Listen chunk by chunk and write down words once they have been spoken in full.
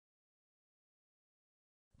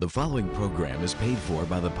The following program is paid for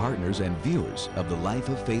by the partners and viewers of the Life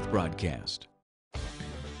of Faith broadcast.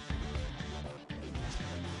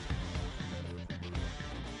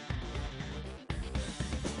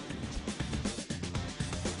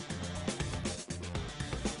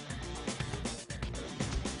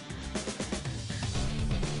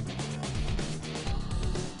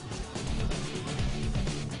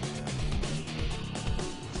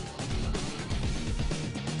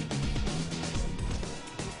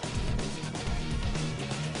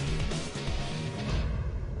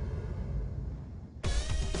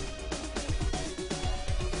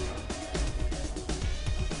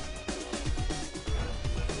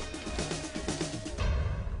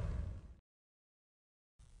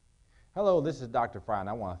 Hello, this is Dr. Fry, and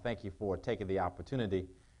I want to thank you for taking the opportunity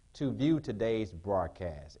to view today's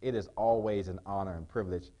broadcast. It is always an honor and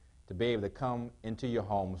privilege to be able to come into your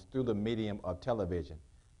homes through the medium of television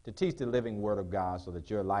to teach the living Word of God so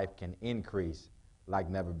that your life can increase like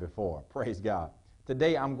never before. Praise God.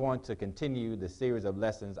 Today I'm going to continue the series of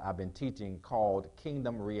lessons I've been teaching called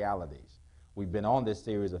Kingdom Realities. We've been on this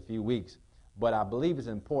series a few weeks, but I believe it's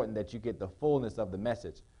important that you get the fullness of the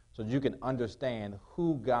message so you can understand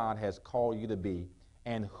who God has called you to be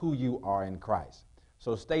and who you are in Christ.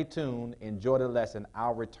 So stay tuned, enjoy the lesson.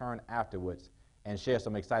 I'll return afterwards and share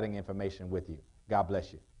some exciting information with you. God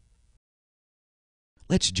bless you.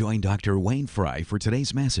 Let's join Dr. Wayne Fry for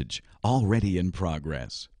today's message, already in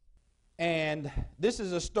progress. And this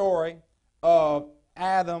is a story of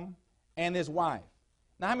Adam and his wife.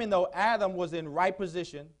 Now, I mean, though Adam was in right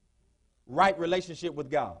position, right relationship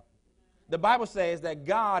with God. The Bible says that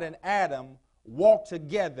God and Adam walked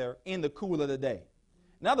together in the cool of the day.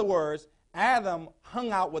 In other words, Adam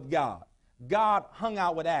hung out with God. God hung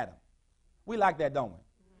out with Adam. We like that, don't we?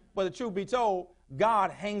 But the truth be told,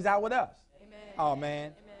 God hangs out with us. Amen. Oh,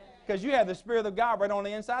 man. Because you have the Spirit of God right on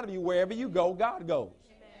the inside of you. Wherever you go, God goes.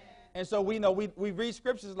 Amen. And so we know we read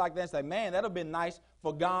scriptures like that and say, man, that would have been nice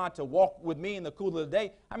for God to walk with me in the cool of the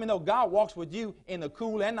day. I mean, no, God walks with you in the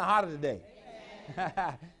cool and the hot of the day.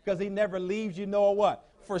 Because he never leaves you nor what?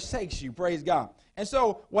 Forsakes you. Praise God. And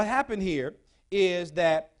so what happened here is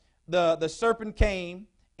that the serpent came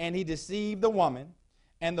and he deceived the woman,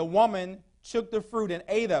 and the woman took the fruit and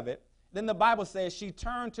ate of it. Then the Bible says she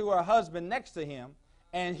turned to her husband next to him,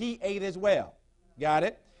 and he ate as well. Got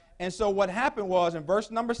it? And so what happened was in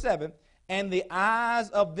verse number 7, and the eyes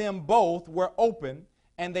of them both were open,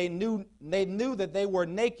 and they knew that they were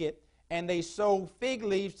naked, and they sewed fig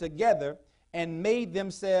leaves together and made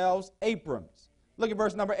themselves aprons. Look at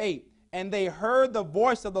verse number 8. And they heard the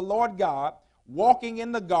voice of the Lord God walking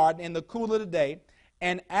in the garden in the cool of the day.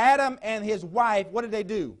 And Adam and his wife, what did they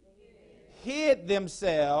do? Hid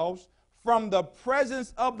themselves from the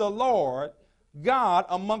presence of the Lord God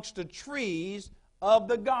amongst the trees of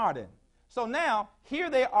the garden. So now, here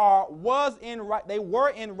they are, they were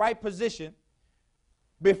in right position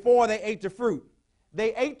before they ate the fruit.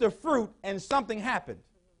 They ate the fruit and something happened.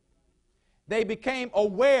 They became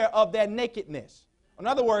aware of their nakedness. In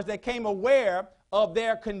other words, they became aware of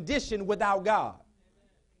their condition without God.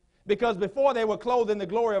 Because before they were clothed in the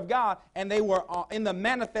glory of God and they were in the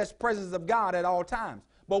manifest presence of God at all times.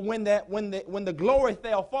 But when the glory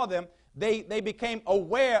fell for them, they became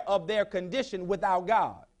aware of their condition without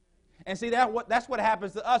God. And see, that's what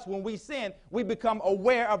happens to us when we sin. We become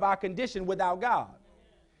aware of our condition without God.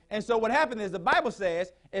 And so what happened is the Bible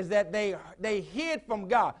says is that they hid from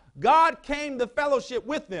God. God came to fellowship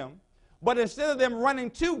with them, but instead of them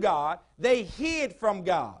running to God, they hid from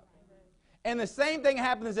God. And the same thing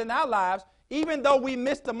happens in our lives. Even though we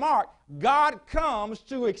miss the mark, God comes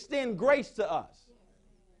to extend grace to us.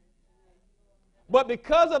 But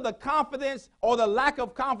because of the confidence or the lack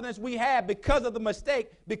of confidence we have because of the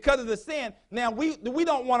mistake, because of the sin, now we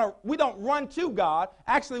don't run to God.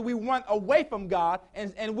 Actually, we run away from God,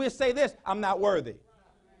 and we'll say this, I'm not worthy.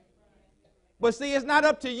 But see, it's not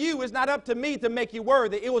up to you, it's not up to me to make you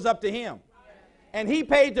worthy. It was up to him. And he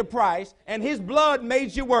paid the price, and his blood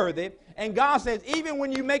made you worthy. And God says, even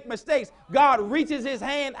when you make mistakes, God reaches his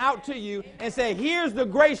hand out to you and says, here's the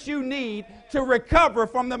grace you need to recover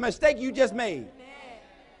from the mistake you just made.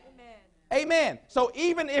 Amen. So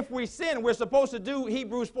even if we sin, we're supposed to do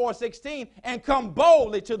Hebrews 4:16 and come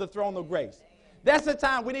boldly to the throne of grace. That's the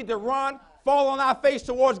time we need to run, fall on our face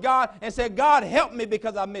towards God and say, God, help me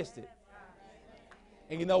because I missed it.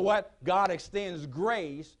 And you know what? God extends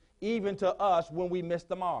grace even to us when we miss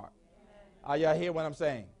the mark. Are y'all hear what I'm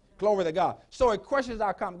saying? Glory to God. So it questions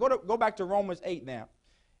our confidence. Go back to Romans 8 now.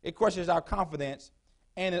 It questions our confidence,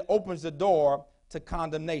 and it opens the door to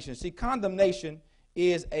condemnation. See, condemnation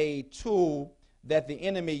is a tool that the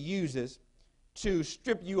enemy uses to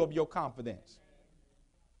strip you of your confidence.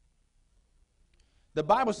 The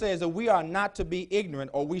Bible says that we are not to be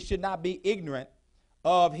ignorant, or we should not be ignorant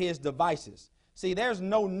of his devices. See, there's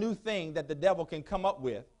no new thing that the devil can come up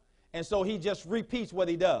with, and so he just repeats what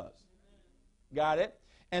he does. Got it?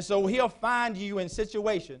 And so he'll find you in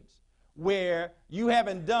situations where you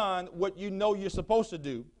haven't done what you know you're supposed to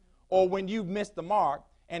do, or when you've missed the mark,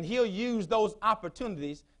 and he'll use those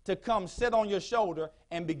opportunities to come sit on your shoulder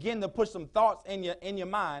and begin to put some thoughts in your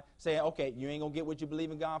mind, saying, okay, you ain't going to get what you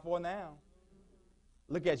believe in God for now.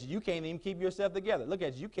 Look at you. You can't even keep yourself together. Look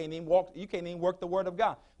at you. You can't even walk. You can't even work the word of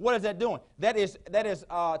God. What is that doing? That is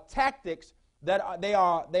tactics they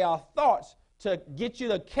are thoughts to get you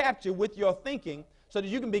to capture with your thinking, so that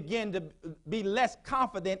you can begin to be less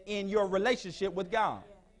confident in your relationship with God.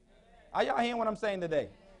 Are y'all hearing what I'm saying today?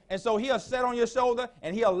 And so he'll sit on your shoulder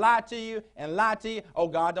and he'll lie to you and lie to you. Oh,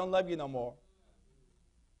 God don't love you no more.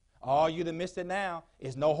 Oh, you done missed it now.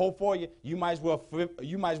 There's no hope for you. You might as well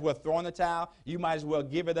throw in the towel. You might as well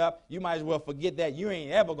give it up. You might as well forget that. You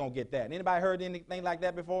ain't ever going to get that. Anybody heard anything like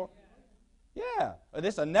that before? Yeah.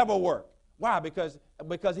 This will never work. Why? Because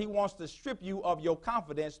he wants to strip you of your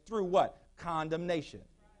confidence through what? Condemnation.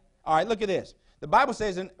 All right, look at this. The Bible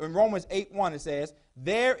says in Romans 8:1, it says,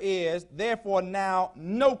 there is therefore now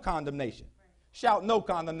no condemnation. Shout, no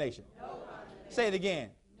condemnation. No condemnation. Say it again.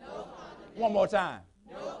 No condemnation. One more time.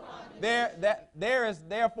 There is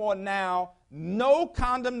therefore now no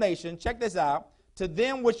condemnation, check this out, to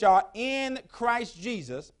them which are in Christ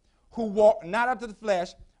Jesus, who walk not after the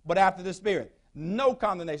flesh, but after the Spirit. No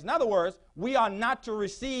condemnation. In other words, we are not to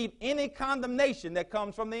receive any condemnation that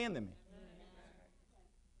comes from the enemy.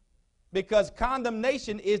 Because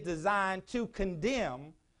condemnation is designed to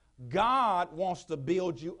condemn. God wants to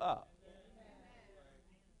build you up.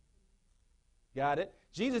 Got it?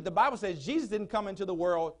 The Bible says Jesus didn't come into the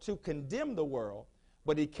world to condemn the world,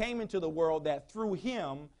 but he came into the world that through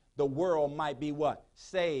him the world might be what?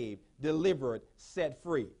 Saved, delivered, set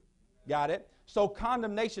free. Got it? So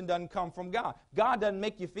condemnation doesn't come from God. God doesn't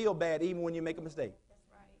make you feel bad even when you make a mistake. That's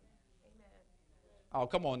right. Amen. Oh,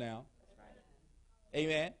 come on now. That's right.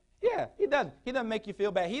 Amen. Yeah, he doesn't. He doesn't make you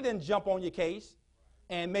feel bad. He didn't jump on your case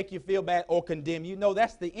and make you feel bad or condemn you. No,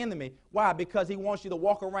 that's the enemy. Why? Because he wants you to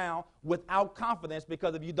walk around without confidence,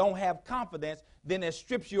 because if you don't have confidence, then it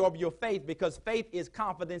strips you of your faith, because faith is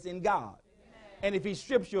confidence in God. And if he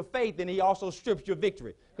strips your faith, then he also strips your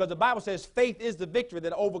victory. Because the Bible says faith is the victory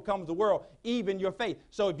that overcomes the world, even your faith.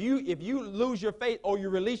 So if you lose your faith or you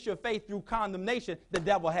release your faith through condemnation, the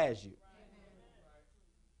devil has you.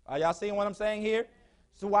 Are y'all seeing what I'm saying here?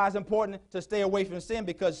 So why it's important to stay away from sin?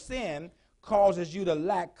 Because sin causes you to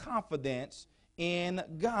lack confidence in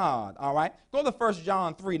God. All right? Go to 1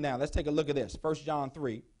 John 3 now. Let's take a look at this. 1 John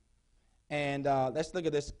 3. And let's look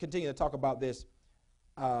at this. Continue to talk about this.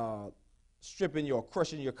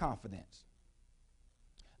 Crushing your confidence.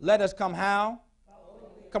 Let us come how?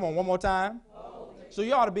 Boldly. Come on, one more time. Boldly. So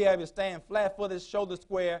you ought to be able to stand flat-footed, shoulder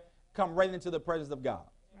square, come right into the presence of God.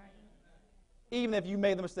 Right. Even if you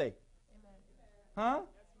made the mistake. Amen. Huh?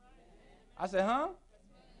 I said, huh?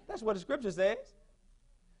 That's what the scripture says.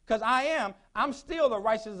 Because I'm still the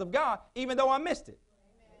righteousness of God, even though I missed it.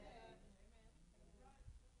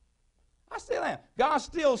 I still am. God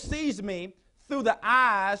still sees me through the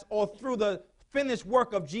eyes or through the finished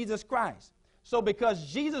work of Jesus Christ. So because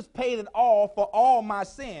Jesus paid it all for all my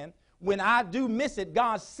sin, when I do miss it,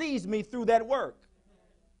 God sees me through that work.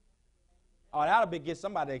 Oh, that'll get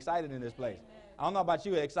somebody excited in this place. I don't know about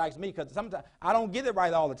you, it excites me because sometimes I don't get it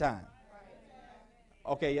right all the time.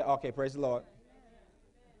 Okay, yeah, okay, praise the Lord.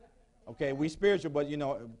 Okay, we spiritual, but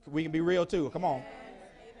we can be real too. Come on.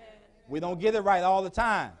 We don't get it right all the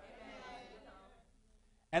time.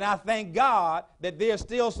 And I thank God that there's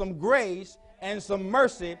still some grace and some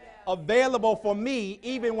mercy available for me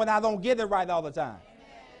even when I don't get it right all the time.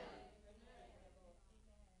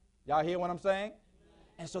 Y'all hear what I'm saying?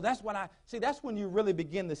 And so that's when you really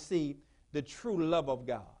begin to see the true love of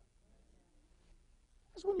God.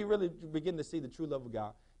 That's when you really begin to see the true love of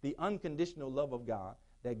God, the unconditional love of God,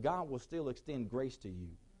 that God will still extend grace to you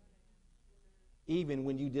even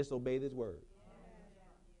when you disobey His word.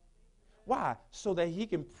 Why? So that He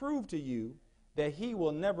can prove to you that He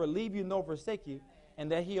will never leave you nor forsake you,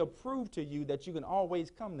 and that He'll prove to you that you can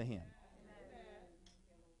always come to Him.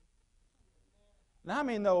 Now, I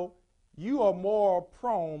mean, though, you are more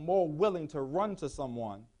prone, more willing to run to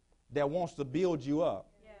someone that wants to build you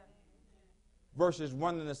up versus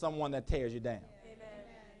running to someone that tears you down.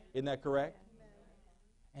 Isn't that correct?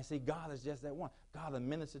 And see, God is just that one. God will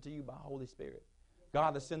minister to you by Holy Spirit.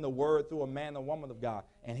 God will send the word through a man or woman of God,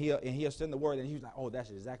 and he'll send the word, and he's like, oh, that's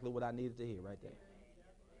exactly what I needed to hear right there.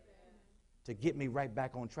 To get me right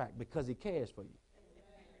back on track because he cares for you.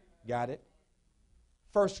 Got it?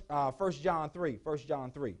 First John 3.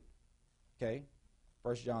 Okay?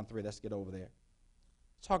 1 John 3. Let's get over there.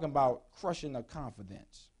 Talking about crushing the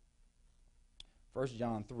confidence. 1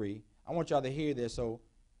 John 3. I want y'all to hear this so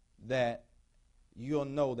that you'll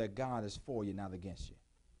know that God is for you, not against you.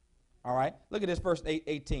 All right? Look at this verse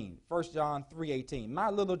 18. 1 John 3:18. My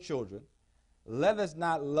little children, let us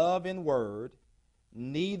not love in word,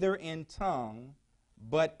 neither in tongue,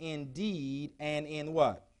 but in deed and in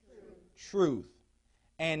what? Truth.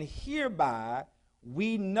 And hereby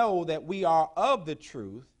we know that we are of the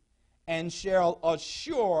truth and shall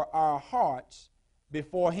assure our hearts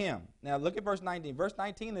before him. Now look at verse 19. Verse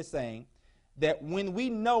 19 is saying that when we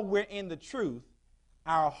know we're in the truth,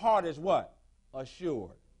 our heart is what?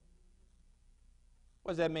 Assured.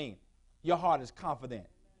 What does that mean? Your heart is confident.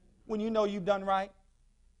 When you know you've done right,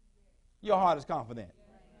 your heart is confident.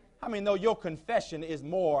 How many know your confession is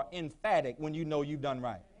more emphatic when you know you've done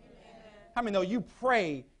right? How many know you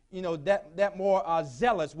pray, that more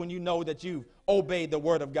zealous when you know that you've obeyed the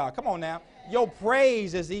word of God? Come on now. Your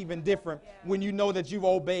praise is even different when you know that you've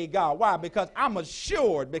obeyed God. Why? Because I'm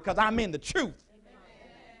assured, because I'm in the truth.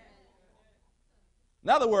 In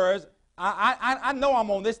other words, I know I'm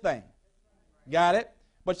on this thing. Got it?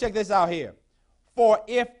 But check this out here. For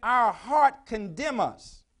if our heart condemn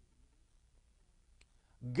us,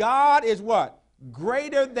 God is what?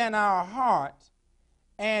 Greater than our heart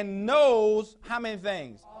and knows how many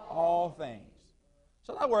things? All things.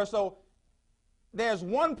 So in other words, there's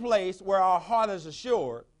one place where our heart is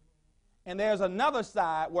assured, and there's another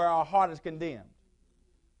side where our heart is condemned.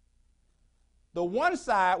 The one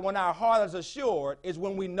side, when our heart is assured, is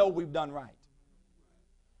when we know we've done right.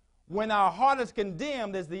 When our heart is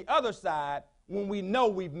condemned is the other side, when we know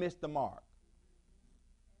we've missed the mark.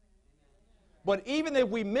 But even if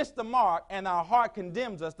we miss the mark and our heart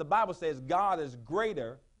condemns us, the Bible says God is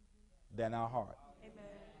greater than our heart. Amen.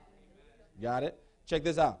 Got it? Check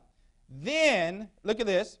this out. Then, look at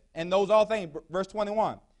this, and knows all things, verse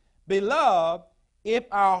 21. Beloved, if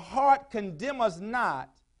our heart condemn us not,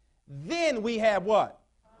 then we have what?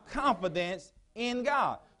 Confidence in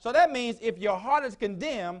God. So that means if your heart is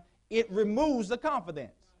condemned, it removes the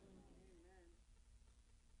confidence.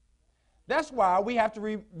 That's why we have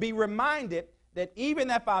to be reminded that even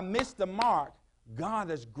if I miss the mark, God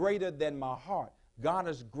is greater than my heart. God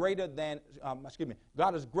is greater than,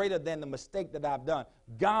 God is greater than the mistake that I've done.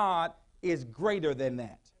 God is greater than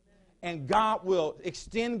that. And God will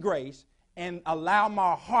extend grace and allow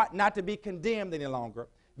my heart not to be condemned any longer.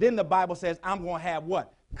 Then the Bible says I'm going to have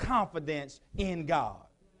what? Confidence in God.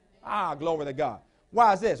 Glory to God.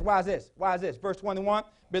 Why is this? Why is this? Why is this? Verse 21,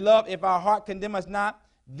 beloved, if our heart condemn us not,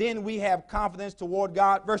 then we have confidence toward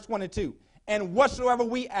God. Verse 22, and whatsoever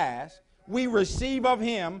we ask, we receive of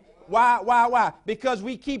him. Why? Because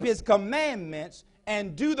we keep his commandments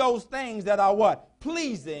and do those things that are what?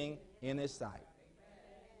 Pleasing in his sight.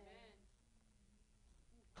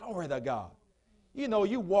 Glory to God. You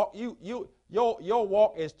walk, your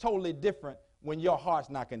walk is totally different when your heart's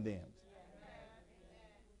not condemned.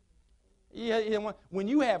 When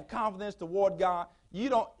you have confidence toward God, you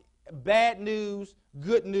don't, bad news,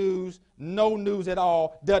 good news, no news at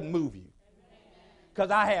all doesn't move you. Because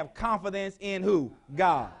I have confidence in who?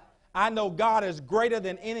 God. I know God is greater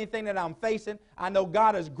than anything that I'm facing. I know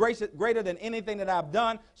God is greater than anything that I've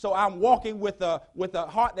done. So I'm walking with a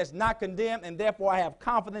heart that's not condemned, and therefore I have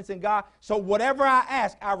confidence in God. So whatever I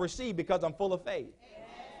ask, I receive because I'm full of faith.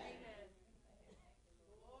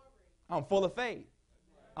 I'm full of faith.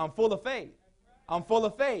 I'm full of faith. I'm full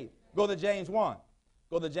of faith. Go to James 1.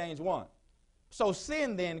 Go to James 1. So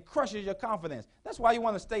sin then crushes your confidence. That's why you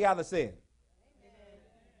want to stay out of sin.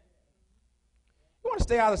 You want to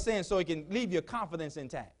stay out of sin so it can leave your confidence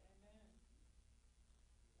intact.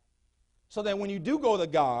 So that when you do go to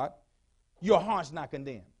God, your heart's not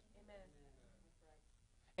condemned.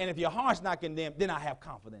 And if your heart's not condemned, then I have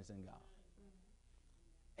confidence in God.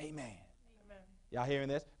 Amen. Y'all hearing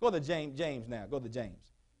this? Go to James now. Go to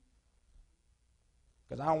James.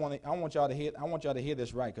 Because I want y'all to hear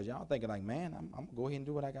this right. Because y'all thinking like, man, I'm going to go ahead and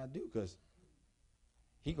do what I got to do. Because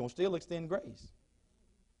he's going to still extend grace.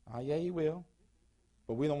 Yeah, he will.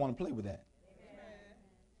 But we don't want to play with that.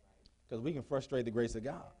 Because we can frustrate the grace of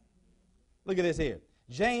God. Look at this here.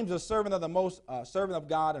 James, a servant of servant of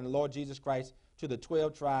God and the Lord Jesus Christ, to the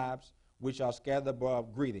 12 tribes which are scattered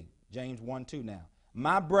abroad, greeting. James 1:2 now.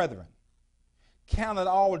 My brethren, count it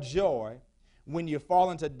all joy when you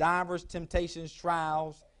fall into divers temptations,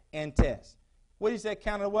 trials, and tests. What did he say?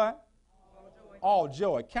 Count it what? All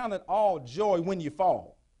joy. Count it all joy when you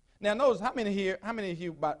fall. Now notice how many of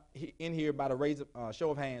you in here by the raise of show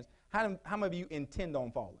of hands, how many of you intend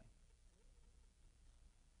on falling?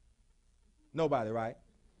 Nobody, right?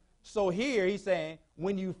 So here he's saying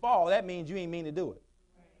when you fall, that means you ain't mean to do it.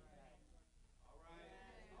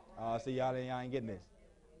 See, y'all ain't getting this.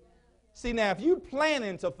 See, now, if you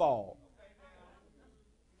planning to fall,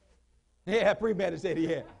 yeah, premeditated,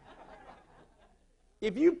 yeah.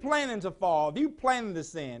 If you planning to fall, if you planning to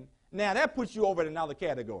sin, now that puts you over in another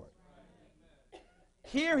category.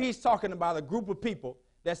 Here he's talking about a group of people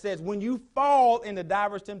that says when you fall into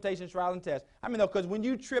diverse temptations, trials, and tests, because when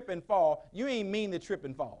you trip and fall, you ain't mean to trip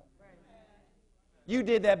and fall. You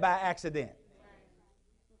did that by accident.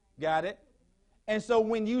 Got it? And so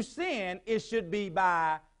when you sin, it should be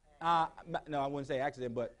by, no, I wouldn't say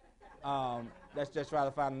accident, but let's just try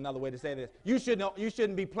to find another way to say this. You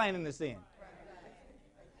shouldn't be planning to sin.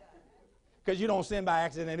 Because you don't sin by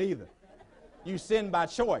accident either. You sin by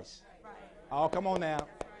choice. Oh, come on now.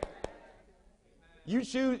 You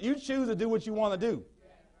choose to do what you want to do.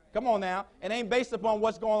 Come on now. It ain't based upon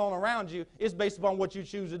what's going on around you. It's based upon what you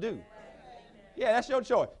choose to do. Yeah, that's your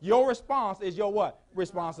choice. Your response is your what?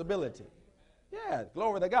 Responsibility. Yeah,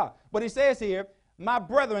 glory to God. But he says here, my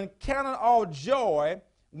brethren, count it all joy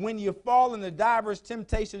when you fall into diverse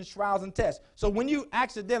temptations, trials, and tests. So when you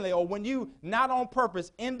accidentally or when you not on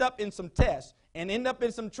purpose end up in some tests and end up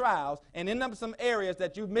in some trials and end up in some areas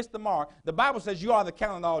that you've missed the mark, the Bible says you are to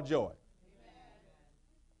count it all joy.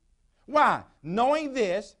 Why? Knowing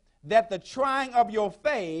this, that the trying of your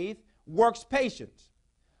faith works patience.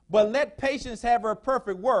 But let patience have her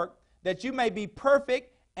perfect work, that you may be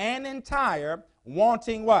perfect and entire,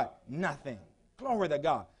 wanting what? Nothing. Glory to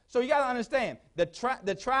God. So you got to understand, the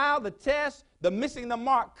trial, the test, the missing the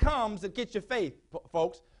mark comes to get your faith,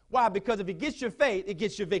 folks. Why? Because if it gets your faith, it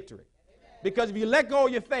gets your victory. Because if you let go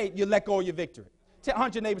of your faith, you let go of your victory.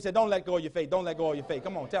 Hunt your neighbor and say, don't let go of your faith. Don't let go of your faith.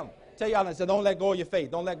 Come on, tell them. Tell y'all and say, don't let go of your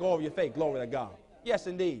faith. Don't let go of your faith. Glory to God. Yes,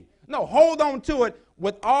 indeed. No, hold on to it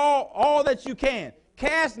with all that you can.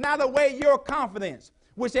 Cast not away your confidence,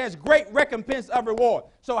 which has great recompense of reward.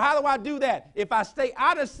 So how do I do that? If I stay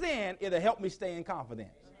out of sin, it'll help me stay in confidence.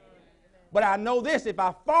 But I know this, if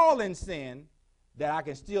I fall in sin, that I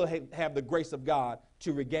can still have the grace of God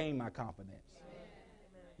to regain my confidence.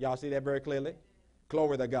 Y'all see that very clearly?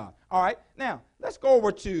 Glory to God. All right, now, let's go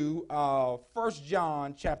over to 1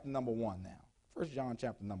 John chapter number 1 now. 1 John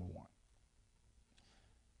chapter number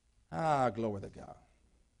 1. Glory to God.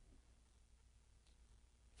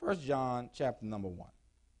 1 John chapter number 1.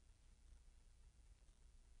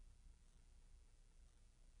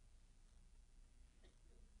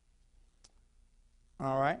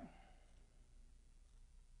 All right.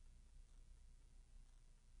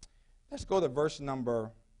 Let's go to verse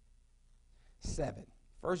number 7.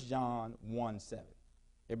 1 John 1:7.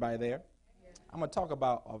 Everybody there? Yes. I'm going to talk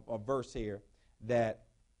about a verse here that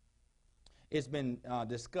it's been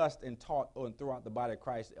discussed and taught throughout the body of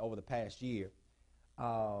Christ over the past year.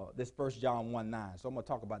 This 1 John 1:9. So I'm going to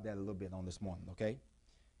talk about that a little bit on this morning, okay?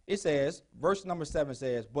 It says, verse number 7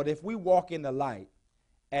 says, but if we walk in the light,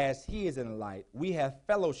 as he is in the light, we have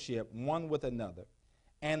fellowship one with another,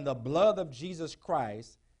 and the blood of Jesus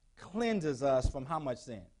Christ cleanses us from how much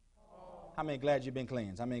sin? How many glad you've been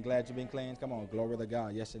cleansed? How many glad you've been cleansed? Come on, glory to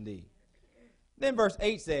God. Yes, indeed. Then verse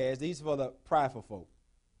 8 says, these are for the prideful folk.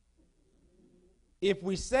 If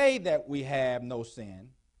we say that we have no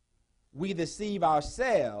sin, we deceive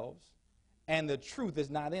ourselves, and the truth is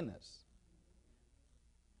not in us.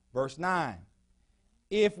 Verse 9.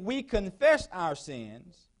 If we confess our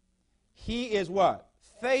sins, he is what?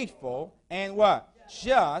 Faithful and what?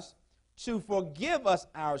 Just to forgive us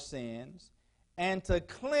our sins and to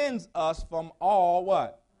cleanse us from all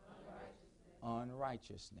what?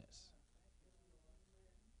 Unrighteousness.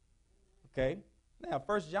 Okay? Now,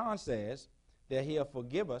 1 John says that he'll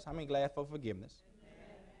forgive us. How many glad for forgiveness?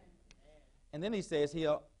 And then he says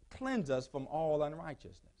he'll cleanse us from all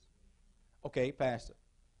unrighteousness. Okay, Pastor.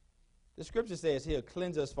 The scripture says he'll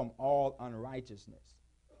cleanse us from all unrighteousness.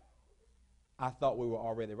 I thought we were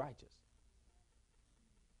already righteous.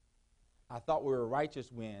 I thought we were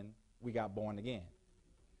righteous when we got born again.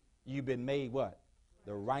 You've been made what?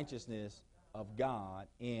 The righteousness of God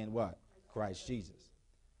in what? Christ Jesus.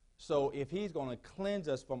 So if he's going to cleanse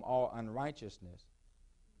us from all unrighteousness,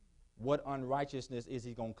 what unrighteousness is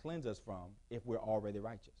he going to cleanse us from if we're already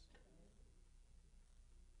righteous?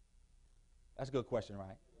 That's a good question,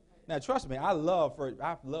 right? Now, trust me, I love 1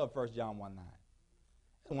 John 1:9.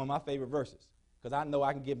 It's one of my favorite verses because I know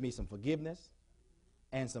I can give me some forgiveness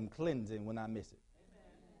and some cleansing when I miss it.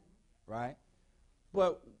 Right?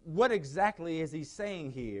 But what exactly is he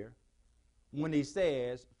saying here when he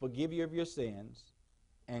says, forgive you of your sins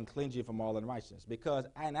and cleanse you from all unrighteousness? Because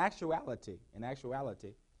in actuality,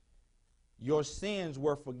 your sins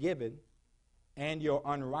were forgiven and your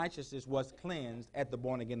unrighteousness was cleansed at the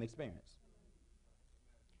born-again experience.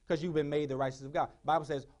 Because you've been made the righteousness of God. The Bible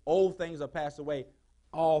says, old things are passed away,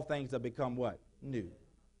 all things have become what? New.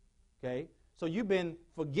 Okay? So you've been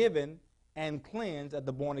forgiven and cleansed at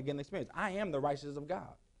the born-again experience. I am the righteousness of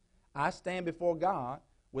God. I stand before God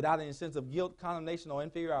without any sense of guilt, condemnation, or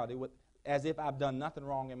inferiority, as if I've done nothing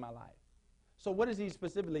wrong in my life. So what is he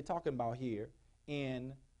specifically talking about here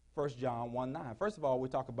in 1 John 1:9? First of all, we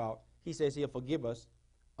talk about, he says he'll forgive us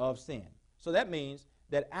of sin. So that means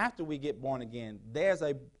that after we get born again, there's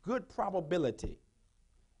a good probability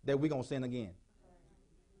that we're going to sin again.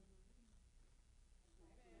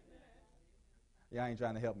 Y'all ain't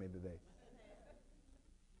trying to help me today.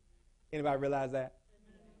 Anybody realize that?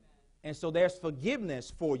 And so there's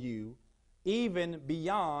forgiveness for you even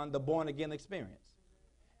beyond the born-again experience.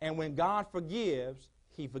 And when God forgives,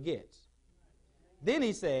 he forgets. Then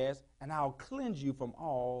he says, and I'll cleanse you from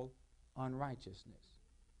all unrighteousness.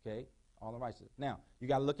 Okay? All unrighteousness. Now, you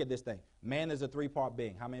got to look at this thing. Man is a three-part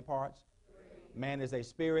being. How many parts? Three. Man is a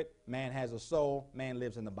spirit. Man has a soul. Man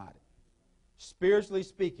lives in the body. Spiritually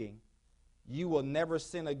speaking, you will never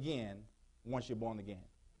sin again once you're born again.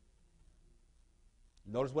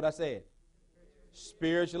 Notice what I said.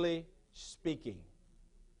 Spiritually speaking,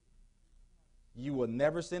 you will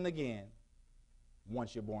never sin again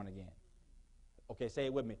once you're born again. Okay, say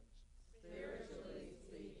it with me. Spiritually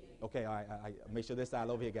speaking. Okay, all right, I make sure this side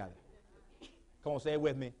over here got it. Come on, say it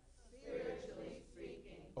with me. Spiritually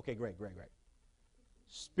speaking. Okay, great.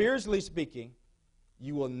 Spiritually speaking,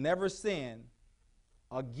 you will never sin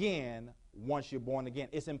again once you're born again.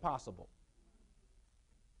 It's impossible.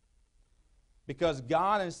 Because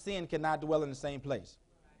God and sin cannot dwell in the same place.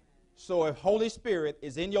 So if Holy Spirit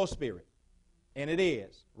is in your spirit, and it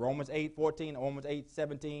is, Romans 8:14, Romans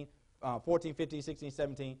 8:17, 14, 15, 16,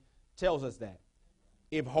 17 tells us that.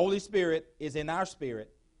 If Holy Spirit is in our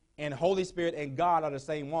spirit, and Holy Spirit and God are the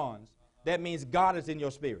same ones, that means God is in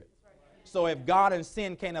your spirit. So if God and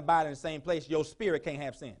sin can't abide in the same place, your spirit can't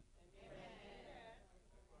have sin.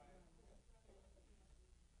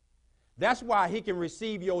 That's why he can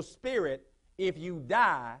receive your spirit if you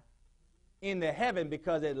die in the heaven,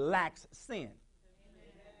 because it lacks sin.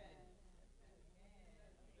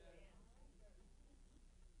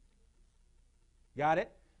 Got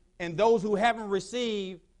it? And those who haven't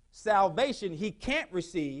received salvation, he can't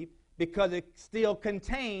receive because it still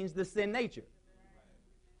contains the sin nature.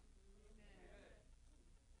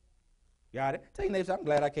 Got it? Tell your neighbor, I'm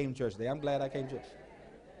glad I came to church today. I'm glad I came to church.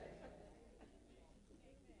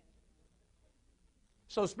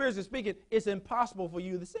 So spiritually speaking, it's impossible for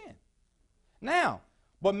you to sin. Now,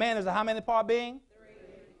 but man is a how many part being? 3.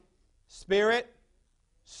 Spirit,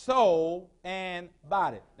 soul, and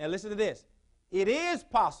body. Now listen to this. It is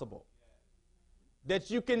possible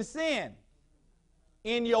that you can sin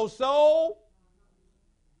in your soul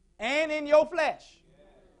and in your flesh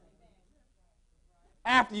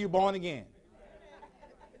after you're born again.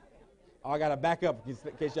 Oh, I got to back up in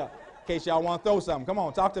case y'all want to throw something. Come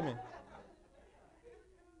on, talk to me.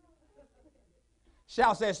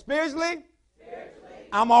 Shout, say, spiritually,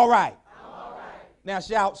 I'm all right. Now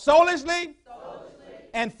shout, soulishly,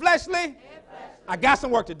 and fleshly, I got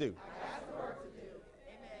some work to do.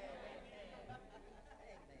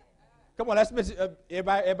 Come on, that's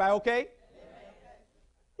everybody okay?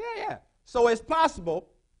 Yeah. So it's possible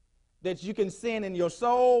that you can sin in your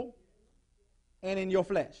soul and in your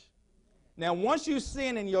flesh. Now, once you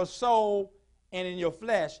sin in your soul and in your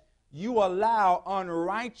flesh, you allow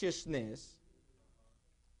unrighteousness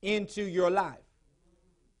into your life.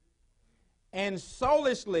 And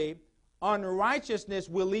soulishly, unrighteousness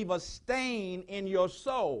will leave a stain in your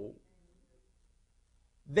soul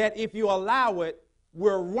that, if you allow it,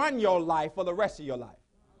 will run your life for the rest of your life.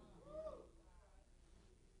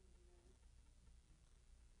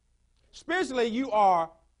 Spiritually, you are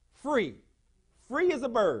free. Free as a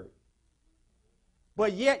bird.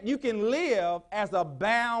 But yet you can live as a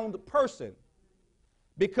bound person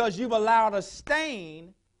because you've allowed a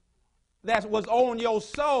stain that was on your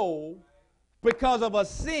soul because of a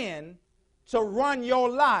sin to run your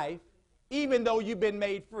life even though you've been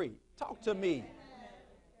made free. Talk to me.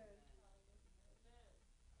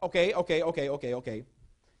 Okay.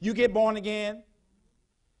 You get born again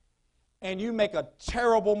and you make a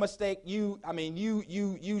terrible mistake. You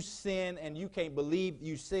sin and you can't believe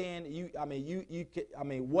you sin.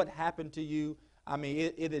 What happened to you?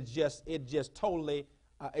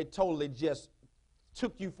 It totally just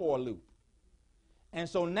took you for a loop. And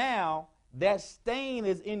so now that stain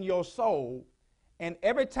is in your soul, and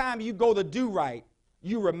every time you go to do right,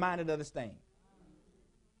 you're reminded of the stain.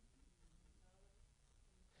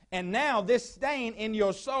 And now this stain in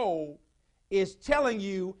your soul is telling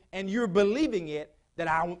you, and you're believing it, that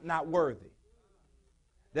I'm not worthy,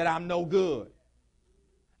 that I'm no good.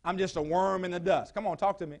 I'm just a worm in the dust. Come on,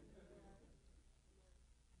 talk to me.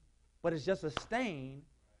 But it's just a stain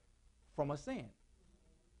from a sin.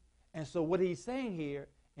 And so what he's saying here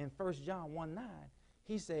in 1 John 1:9,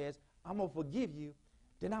 he says, I'm going to forgive you,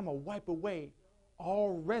 then I'm going to wipe away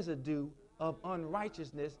all residue of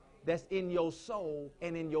unrighteousness that's in your soul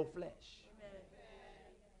and in your flesh.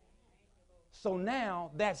 So now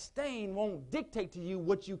that stain won't dictate to you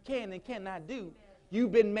what you can and cannot do.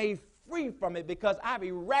 You've been made free from it because I've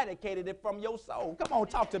eradicated it from your soul. Come on,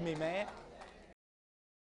 talk to me, man.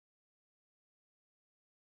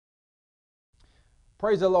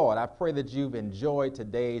 Praise the Lord. I pray that you've enjoyed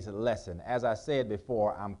today's lesson. As I said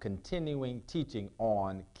before, I'm continuing teaching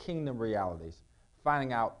on kingdom realities,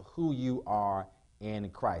 finding out who you are in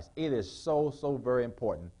Christ. It is so very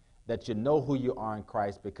important that you know who you are in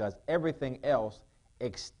Christ, because everything else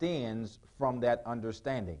extends from that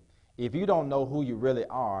understanding. If you don't know who you really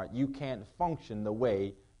are, you can't function the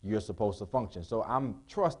way you're supposed to function. So I'm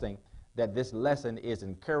trusting that this lesson is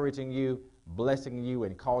encouraging you, blessing you,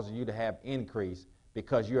 and causing you to have increase,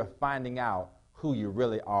 because you're finding out who you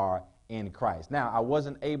really are in Christ. Now, I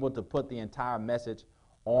wasn't able to put the entire message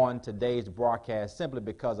on today's broadcast simply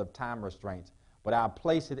because of time restraints, but I'll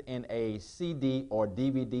place it in a CD or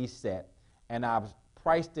DVD set, and I've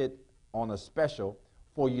priced it on a special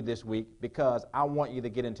for you this week because I want you to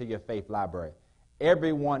get into your faith library.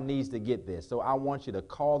 Everyone needs to get this, so I want you to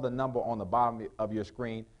call the number on the bottom of your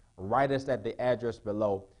screen, write us at the address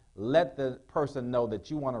below, let the person know that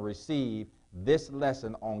you want to receive this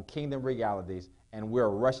lesson on kingdom realities, and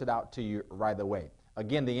we'll rush it out to you right away.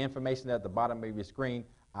 Again, the information at the bottom of your screen,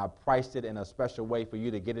 I priced it in a special way for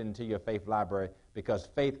you to get it into your faith library, because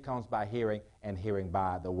faith comes by hearing, and hearing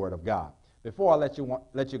by the Word of God. Before I let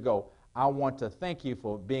you go, I want to thank you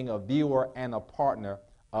for being a viewer and a partner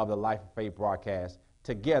of the Life of Faith broadcast.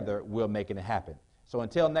 Together, we're making it happen. So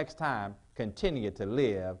until next time, continue to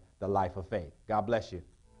live the life of faith. God bless you.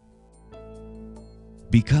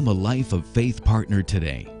 Become a Life of Faith partner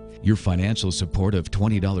today. Your financial support of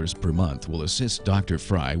 $20 per month will assist Dr.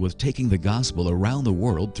 Fry with taking the gospel around the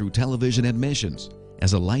world through television and missions.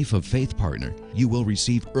 As a Life of Faith partner, you will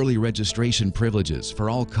receive early registration privileges for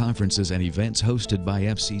all conferences and events hosted by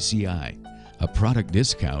FCCI, a product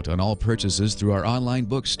discount on all purchases through our online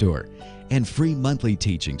bookstore, and free monthly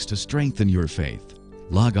teachings to strengthen your faith.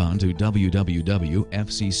 Log on to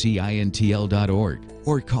www.fccintl.org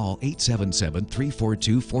or call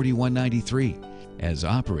 877-342-4193 as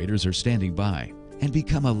operators are standing by, and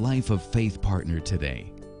become a Life of Faith partner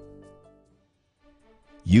today.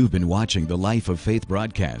 You've been watching the Life of Faith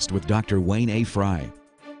broadcast with Dr. Wayne A. Fry.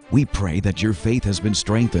 We pray that your faith has been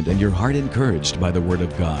strengthened and your heart encouraged by the Word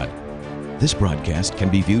of God. This broadcast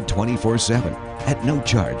can be viewed 24/7 at no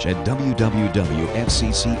charge at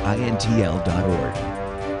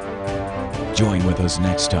www.fccintl.org. Join with us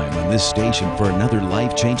next time on this station for another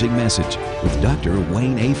life-changing message with Dr.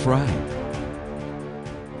 Wayne A. Fry.